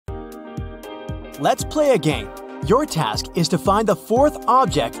Let's play a game. Your task is to find the fourth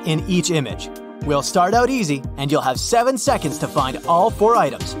object in each image. We'll start out easy, and you'll have 7 seconds to find all 4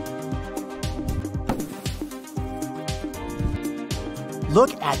 items.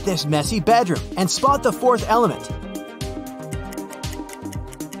 Look at this messy bedroom and spot the fourth element.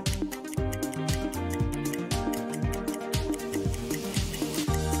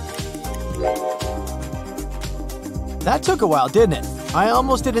 That took a while, didn't it? I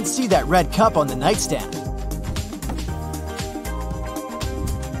almost didn't see that red cup on the nightstand.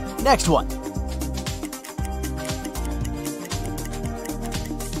 Next one.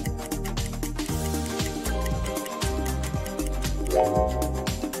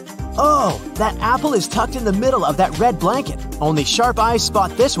 Oh, that apple is tucked in the middle of that red blanket. Only sharp eyes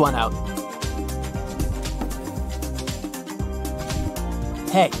spot this one out.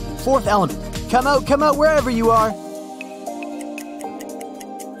 Hey, fourth element. Come out wherever you are.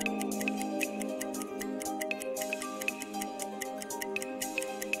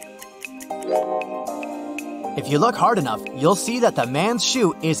 If you look hard enough, you'll see that the man's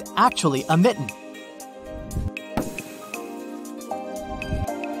shoe is actually a mitten.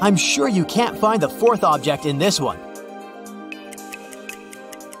 I'm sure you can't find the fourth object in this one.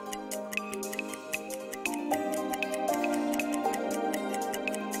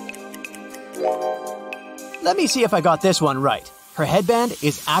 Let me see if I got this one right. Her headband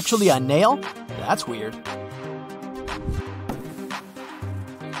is actually a nail? That's weird.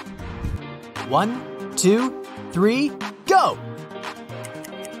 1, 2, 3, go!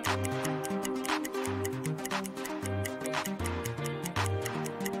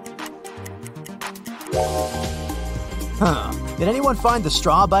 Huh. Did anyone find the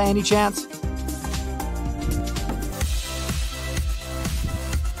straw by any chance?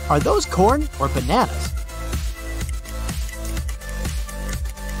 Are those corn or bananas?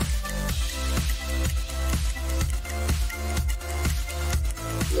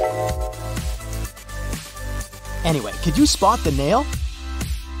 Anyway, could you spot the nail?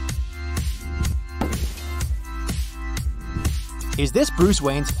 Is this Bruce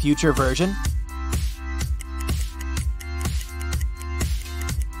Wayne's future version?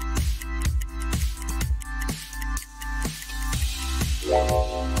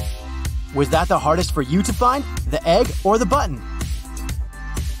 Was that the hardest for you to find? The egg or the button?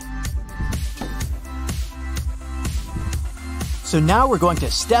 So now we're going to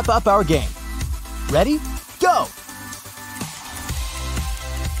step up our game. Ready? Go!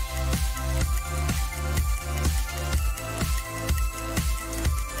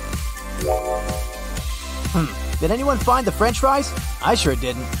 Did anyone find the French fries? I sure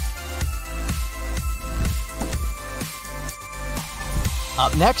didn't.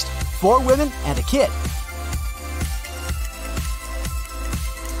 Up next, 4 women and a kid.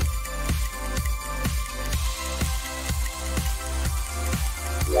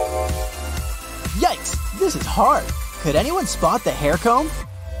 Yikes, this is hard. Could anyone spot the hair comb?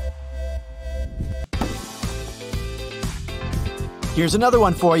 Here's another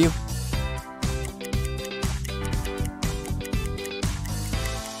one for you.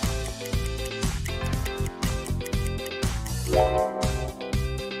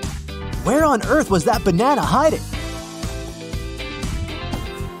 Where on earth was that banana hiding?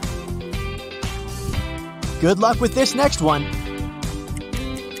 Good luck with this next one.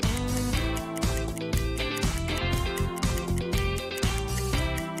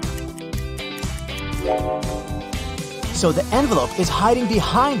 So the envelope is hiding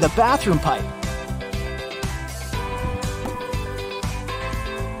behind the bathroom pipe.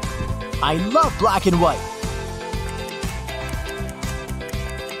 I love black and white.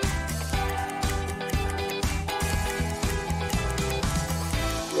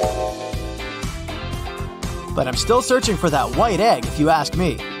 But I'm still searching for that white egg, if you ask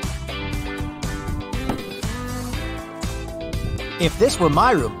me. If this were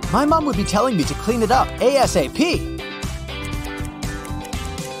my room, my mom would be telling me to clean it up ASAP.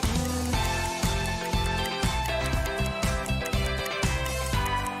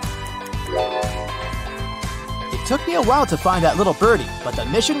 It took me a while to find that little birdie, but the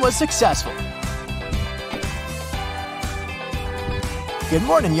mission was successful. Good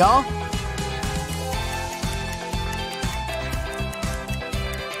morning, y'all.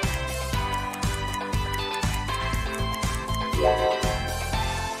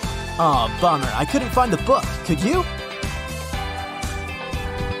 Aw, bummer. I couldn't find the book. Could you?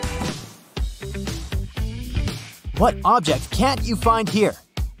 What object can't you find here?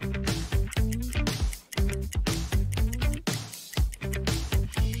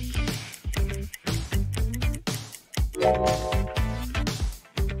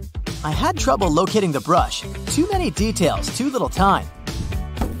 I had trouble locating the brush. Too many details, too little time.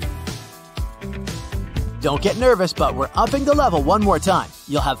 Don't get nervous, but we're upping the level one more time.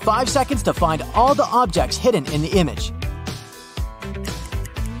 You'll have 5 seconds to find all the objects hidden in the image.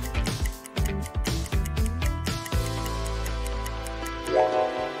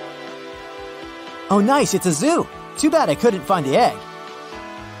 Oh nice, it's a zoo! Too bad I couldn't find the egg.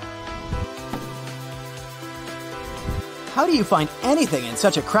 How do you find anything in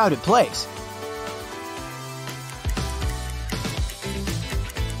such a crowded place?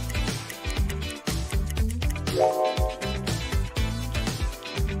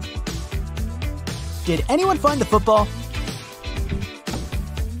 Did anyone find the football?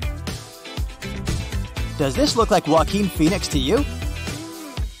 Does this look like Joaquin Phoenix to you?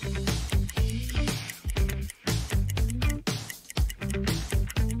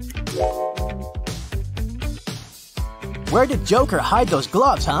 Where did Joker hide those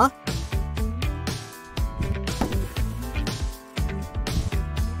gloves, huh?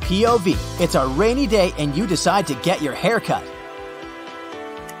 POV, it's a rainy day and you decide to get your hair cut.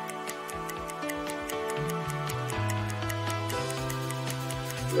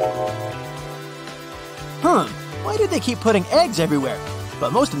 Why do they keep putting eggs everywhere?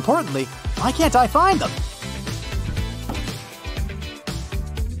 But most importantly, why can't I find them?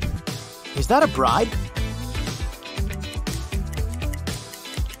 Is that a bride?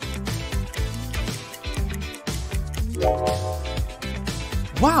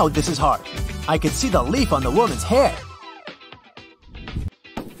 Wow, this is hard. I could see the leaf on the woman's hair.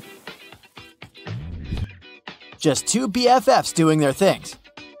 Just two BFFs doing their things.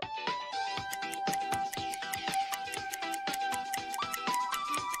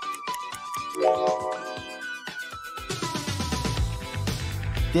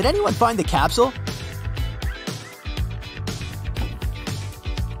 Did anyone find the capsule?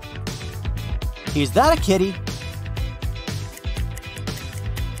 Is that a kitty?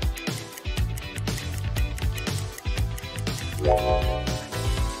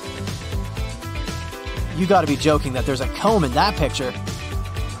 You gotta be joking that there's a comb in that picture.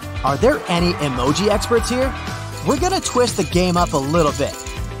 Are there any emoji experts here? We're gonna twist the game up a little bit.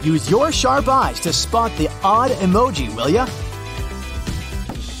 Use your sharp eyes to spot the odd emoji, will ya?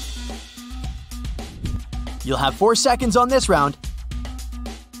 You'll have 4 seconds on this round.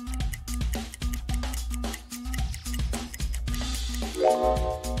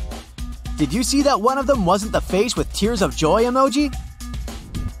 Did you see that one of them wasn't the face with tears of joy emoji?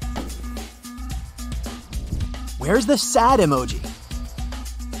 Where's the sad emoji?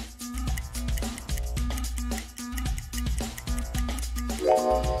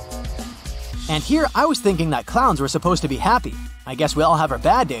 And here I was thinking that clowns were supposed to be happy. I guess we all have our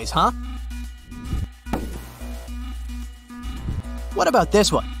bad days, huh? What about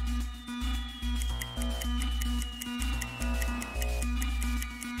this one?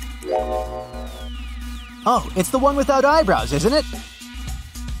 Oh, it's the one without eyebrows, isn't it?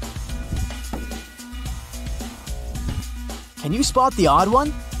 Can you spot the odd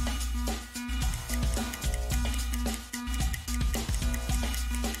one?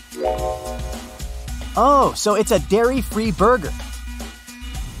 Oh, so it's a dairy-free burger.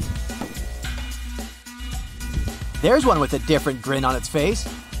 There's one with a different grin on its face.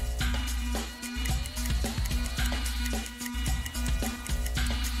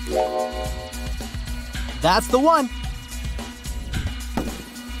 That's the one.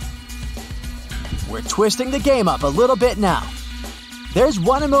 We're twisting the game up a little bit now. There's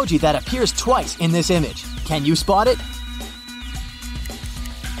one emoji that appears twice in this image. Can you spot it?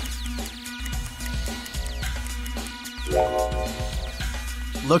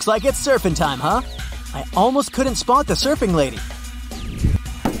 Looks like it's surfing time, huh? I almost couldn't spot the surfing lady.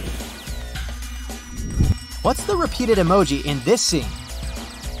 What's the repeated emoji in this scene?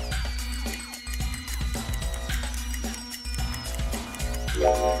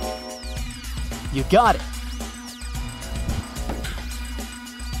 You got it.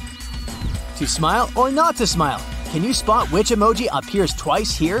 To smile or not to smile? Can you spot which emoji appears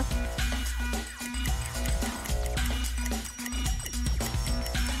twice here?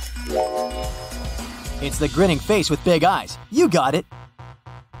 It's the grinning face with big eyes. You got it.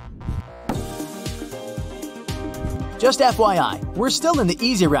 Just FYI, we're still in the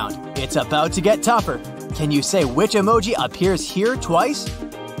easy round. It's about to get tougher. Can you say which emoji appears here twice?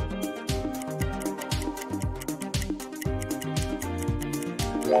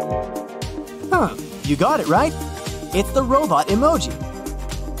 You got it, right? It's the robot emoji.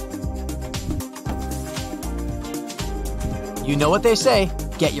 You know what they say,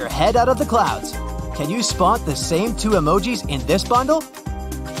 get your head out of the clouds. Can you spot the same two emojis in this bundle?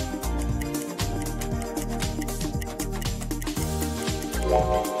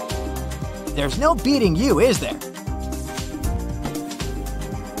 There's no beating you, is there?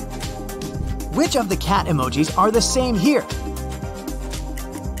 Which of the cat emojis are the same here?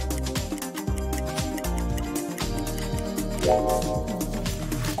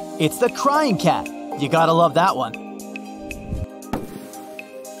 It's the crying cat. You gotta love that one.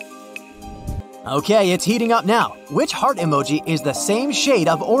 Okay, it's heating up now. Which heart emoji is the same shade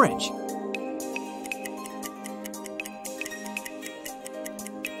of orange?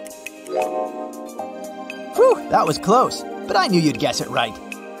 Whew, that was close, but I knew you'd guess it right.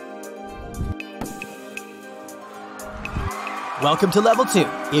 Welcome to level 2.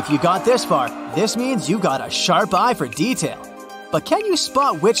 If you got this far, this means you got a sharp eye for detail. But can you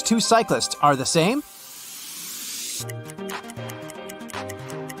spot which two cyclists are the same?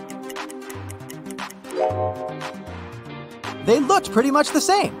 They looked pretty much the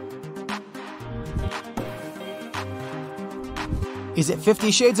same. Is it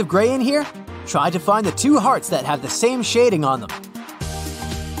 50 Shades of Grey in here? Try to find the two hearts that have the same shading on them.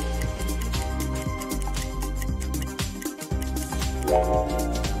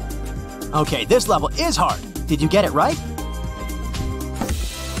 Okay, this level is hard. Did you get it right?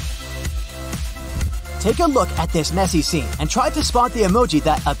 Take a look at this messy scene and try to spot the emoji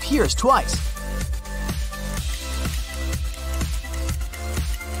that appears twice.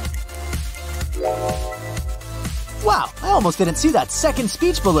 Wow, I almost didn't see that second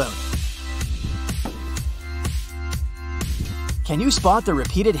speech balloon. Can you spot the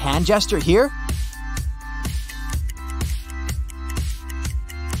repeated hand gesture here?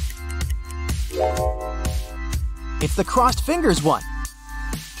 It's the crossed fingers one.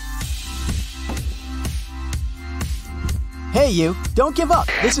 Hey you, don't give up.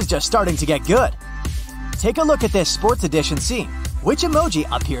 This is just starting to get good. Take a look at this sports edition scene. Which emoji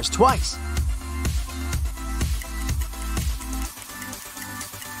appears twice?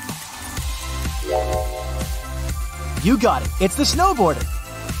 You got it. It's the snowboarder.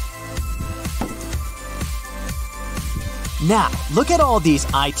 Now, look at all these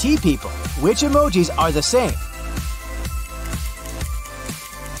IT people. Which emojis are the same?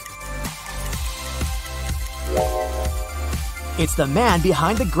 It's the man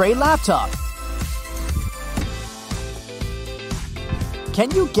behind the gray laptop.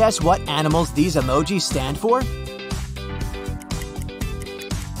 Can you guess what animals these emojis stand for?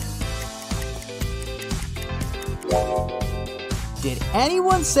 Did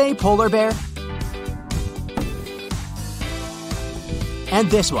anyone say polar bear? And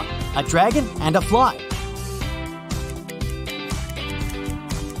this one, a dragon and a fly.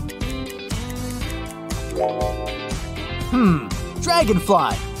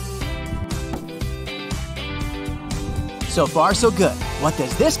 Dragonfly. So far, so good. What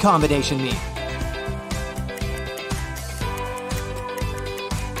does this combination mean?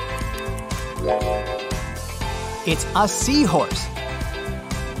 It's a seahorse.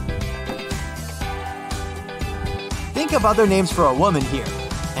 Think of other names for a woman here,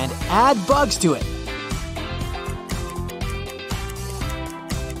 and add bugs to it.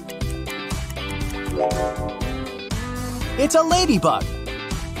 It's a ladybug.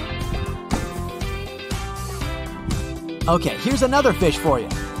 Okay, here's another fish for you.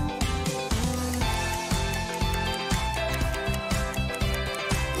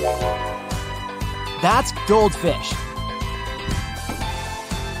 That's goldfish.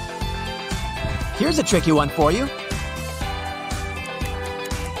 Here's a tricky one for you.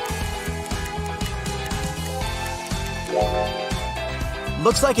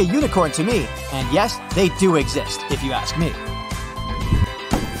 Looks like a unicorn to me, and yes, they do exist, if you ask me.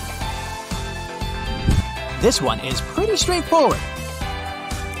 This one is pretty straightforward.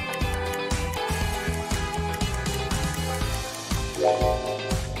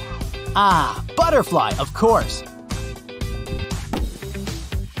 Ah, butterfly, of course.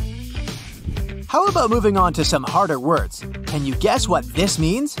 How about moving on to some harder words? Can you guess what this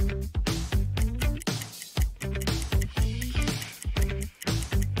means?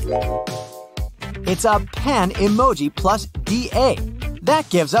 It's a pan emoji plus DA. That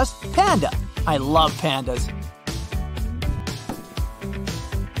gives us panda. I love pandas.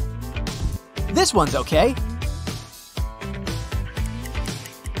 This one's okay.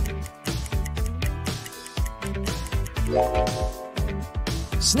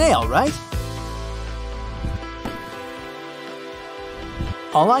 Snail, right?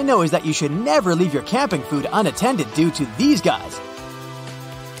 All I know is that you should never leave your camping food unattended due to these guys.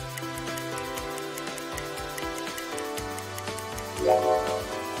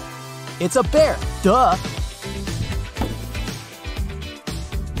 It's a bear, duh!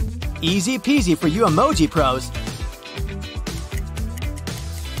 Easy peasy for you emoji pros.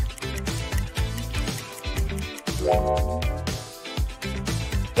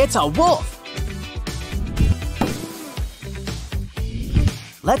 It's a wolf!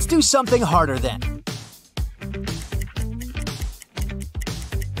 Let's do something harder then.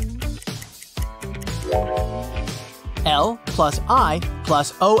 L plus I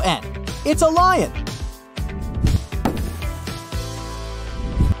plus ON. It's a lion!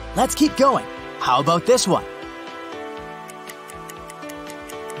 Let's keep going. How about this one?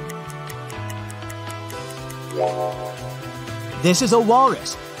 This is a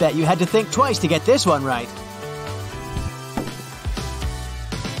walrus. Bet you had to think twice to get this one right.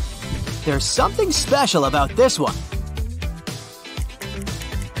 There's something special about this one.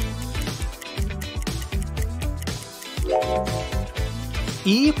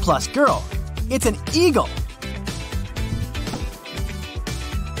 E plus girl. It's an eagle.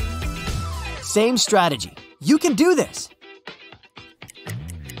 Same strategy. You can do this.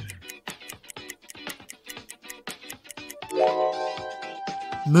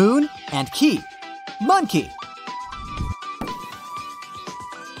 Moon and key. Monkey.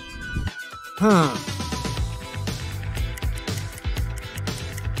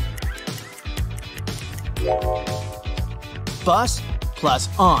 Bus plus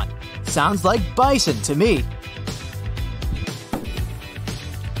on. Sounds like bison to me.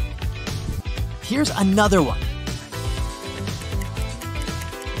 Here's another one.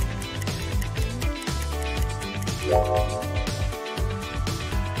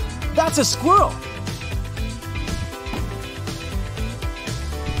 That's a squirrel.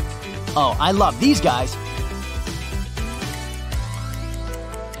 Oh, I love these guys.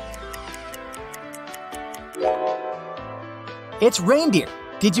 It's reindeer.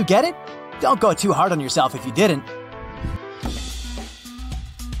 Did you get it? Don't go too hard on yourself if you didn't.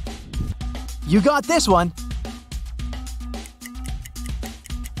 You got this one.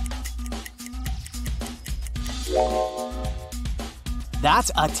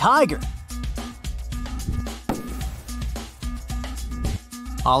 That's a tiger.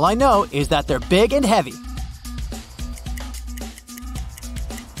 All I know is that they're big and heavy.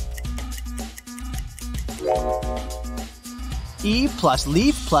 E plus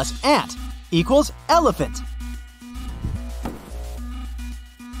leaf plus ant equals elephant.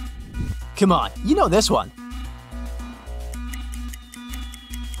 Come on, you know this one.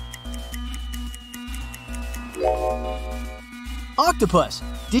 Octopus.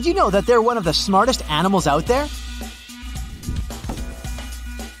 Did you know that they're one of the smartest animals out there?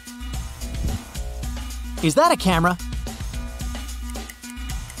 Is that a camera?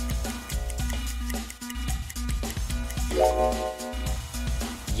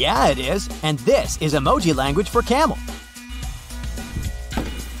 Yeah, it is. And this is emoji language for camel.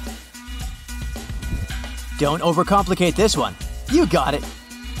 Don't overcomplicate this one. You got it.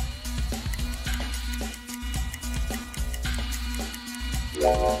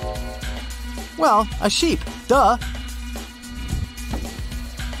 Well, a sheep. Duh.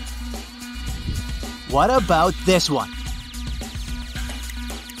 What about this one?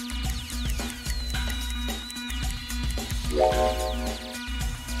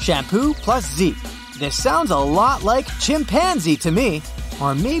 Shampoo plus Z. This sounds a lot like chimpanzee to me.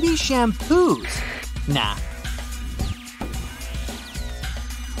 Or maybe shampoos. Nah.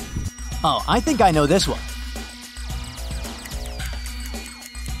 Oh, I think I know this one.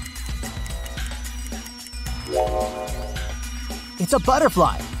 It's a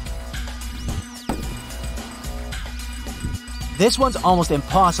butterfly. This one's almost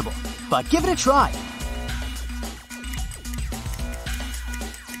impossible, but give it a try.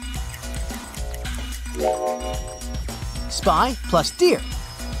 Spy plus deer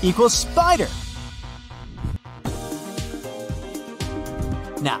equals spider.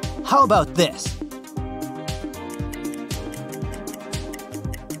 Now, how about this?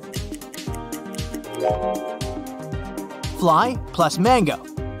 Fly plus mango.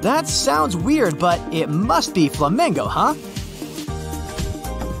 That sounds weird, but it must be flamingo, huh?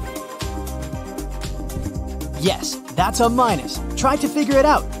 Yes, that's a minus. Try to figure it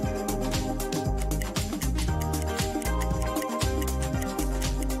out.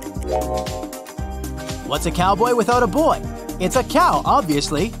 What's a cowboy without a boy? It's a cow,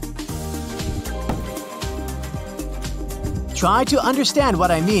 obviously. Try to understand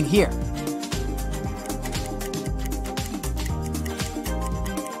what I mean here.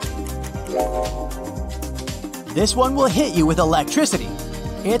 This one will hit you with electricity.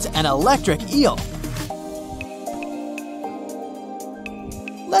 It's an electric eel.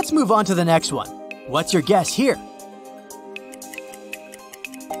 Let's move on to the next one. What's your guess here?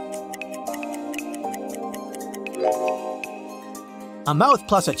 A mouth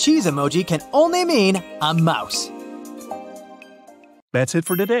plus a cheese emoji can only mean a mouse. That's it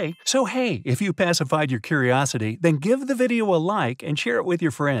for today. So hey, if you pacified your curiosity, then give the video a like and share it with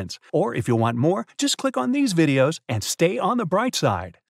your friends. Or if you want more, just click on these videos and stay on the bright side.